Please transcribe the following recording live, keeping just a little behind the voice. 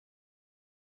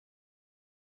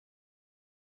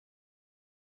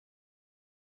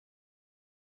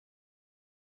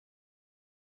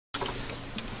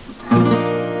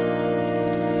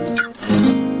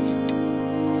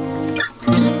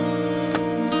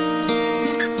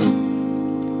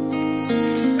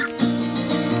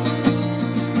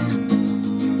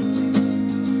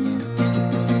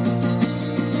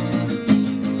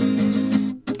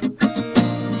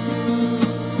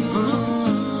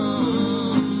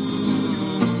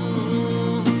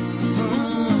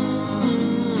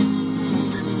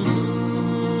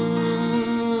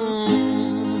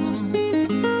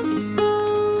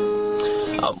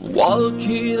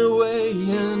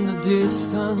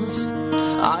distance.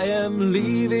 I am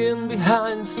leaving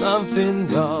behind something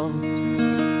gone.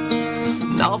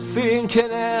 Nothing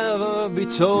can ever be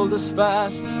told as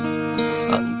fast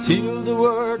until the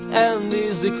word end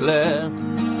is declared.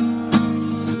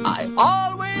 I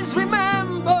always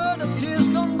remember the tears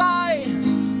gone by,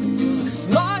 the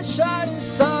smile shine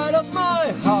inside of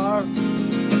my heart.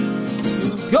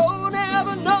 Still go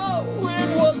never knowing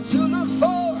what to look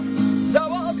for, so I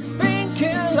was thinking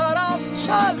out of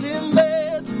child in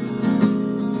bed.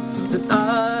 Then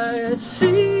I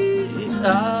see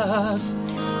us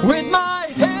with my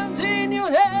hand in your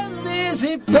hand. Is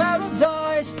it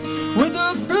paradise? With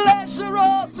the pleasure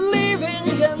of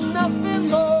living and nothing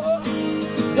more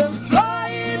than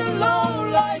flying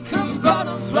alone like a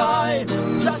butterfly.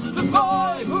 Just a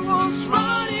boy who was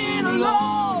running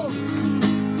alone.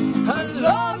 I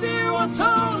love you, I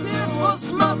told you it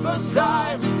was my first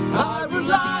time. I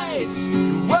realized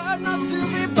you were not to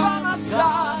be by my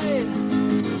side.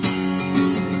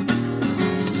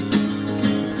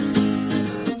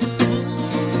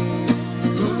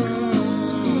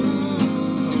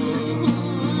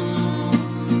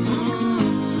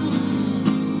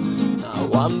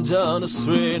 I'm down the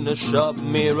street in a shop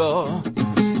mirror.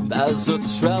 There's a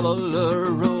traveler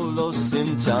all lost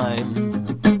in time.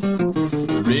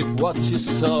 Reap what you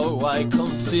sow, I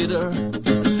consider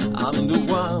I'm the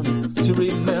one to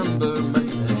remember my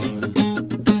name.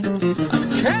 I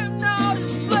cannot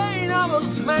explain I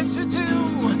was meant to do,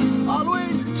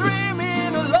 always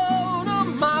dreaming alone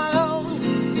on my own.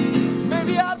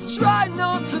 Maybe I've tried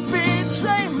not to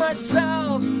betray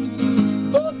myself,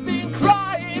 but been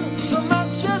crying so much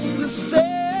just to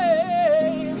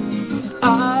say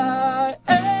I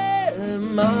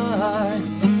am I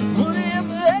would have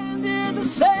ended the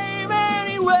same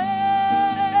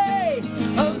anyway.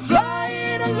 I'm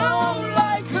flying alone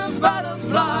like a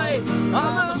butterfly.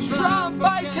 I'm a trump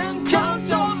I can count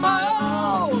on my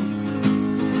own.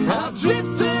 I've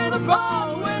drifted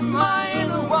apart with my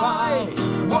inner why.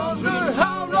 Wonder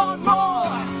how long more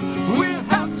we'll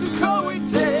have to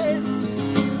coexist.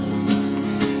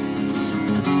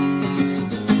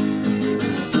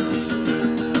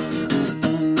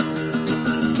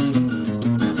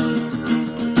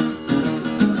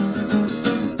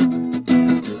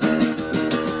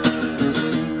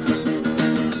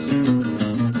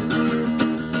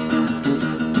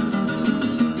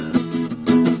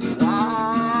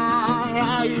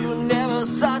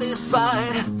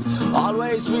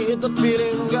 Always with the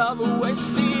feeling of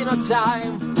wasting our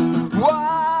time.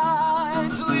 Why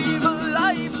to live a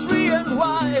life free and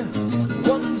wild?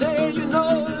 One day you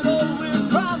know it all will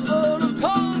crumble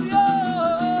upon you.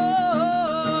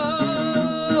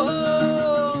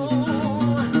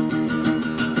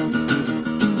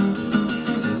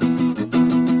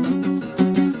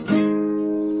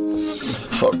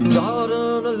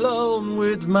 Forgotten alone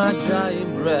with my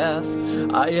dying breath,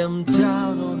 I am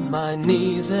down on my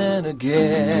knees and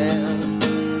again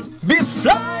be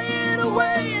flying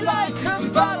away like a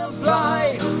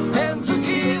butterfly, and a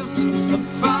gift of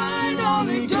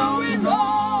finally going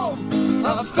home.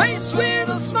 I'm faced with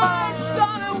a smile,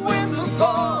 sun and winter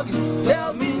fog.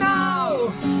 Tell me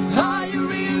now, are you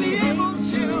really able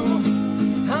to?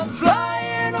 I'm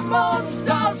flying among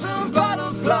stars and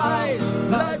butterflies,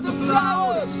 like the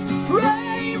flowers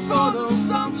praying for the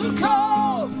sun to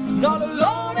come. Not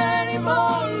alone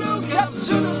anymore, look up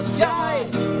to the sky.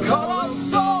 Call our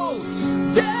souls,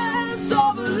 dance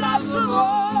over lives of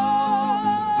all.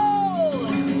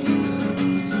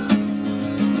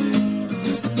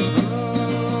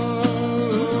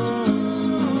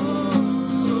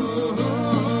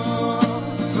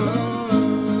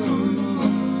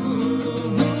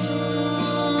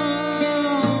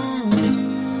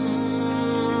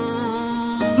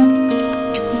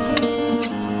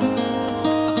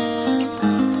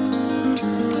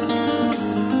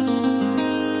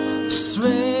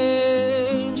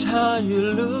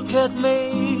 At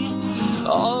me,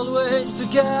 always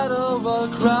together while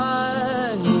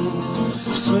crying.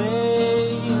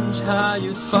 Strange how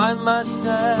you find my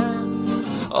stand,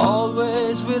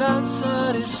 always with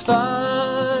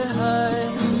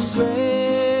unsatisfied.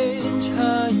 Strange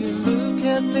how you look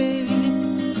at me,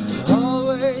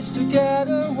 always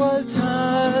together while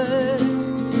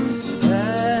time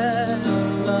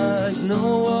passes like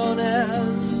no one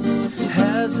else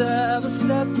has ever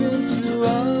stepped into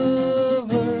our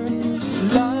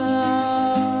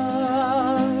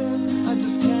lies. I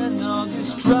just cannot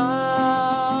describe,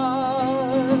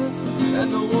 and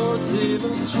the words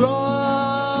even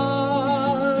try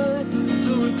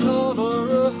to recover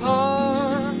a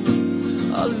heart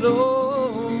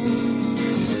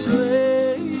alone.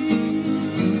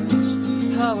 Strange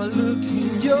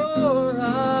your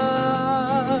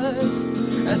eyes,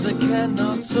 as I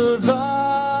cannot survive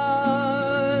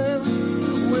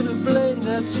with a blame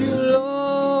that you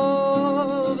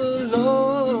love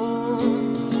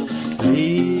alone.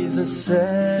 Liza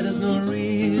said there's no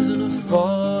reason to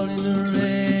fall in the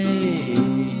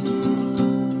rain.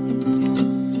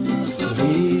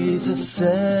 Liza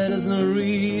said there's no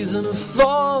reason to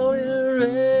fall in the rain.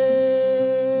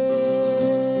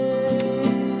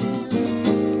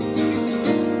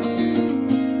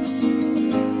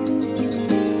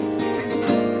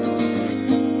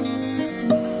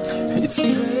 It's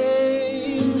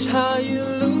strange how you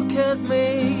look at me,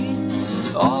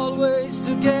 always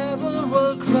together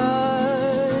we'll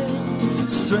cry.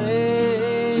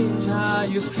 Strange how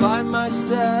you find my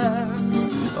stare,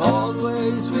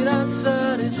 always without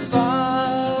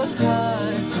satisfied.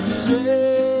 Strange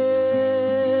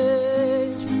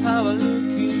how I look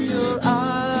in your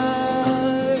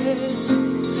eyes,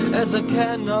 as I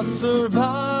cannot survive.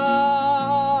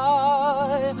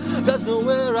 There's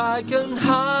nowhere I can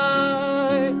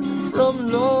hide from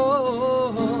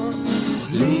love.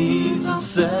 Liza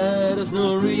said there's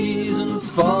no reason to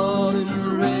fall in the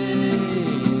rain.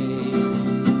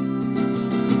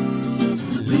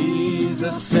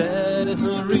 Liza said there's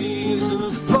no reason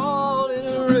to fall in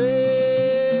the rain.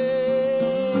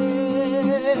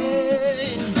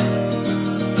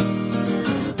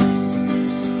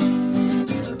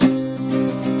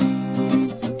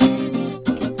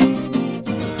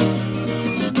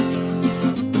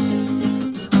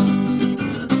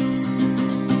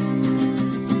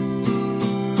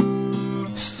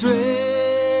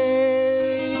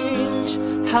 Strange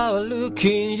how I look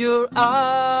in your eyes,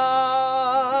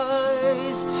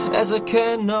 as I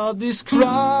cannot describe,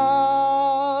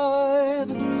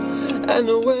 and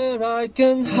where I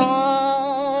can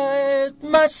hide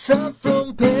myself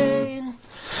from pain.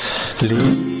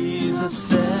 Liza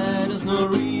said there's no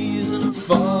reason to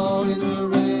fall in the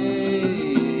rain.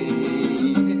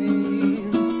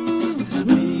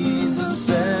 Liza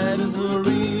said there's no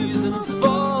reason to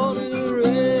fall in the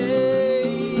rain.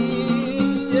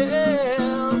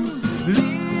 Yeah.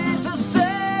 Liza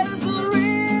said there's no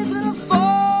reason to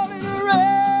fall in the rain.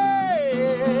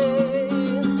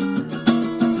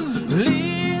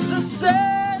 Liza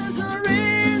said there's no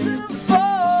reason to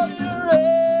fall in the rain.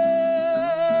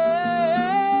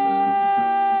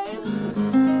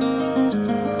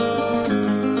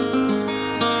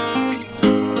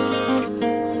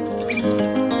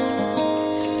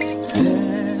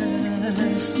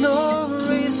 There's no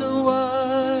reason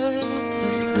why,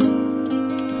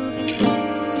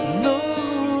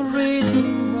 no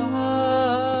reason why.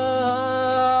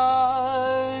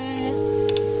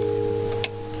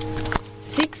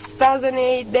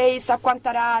 6008 Days a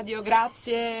Quantaradio,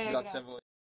 grazie. Grazie a voi.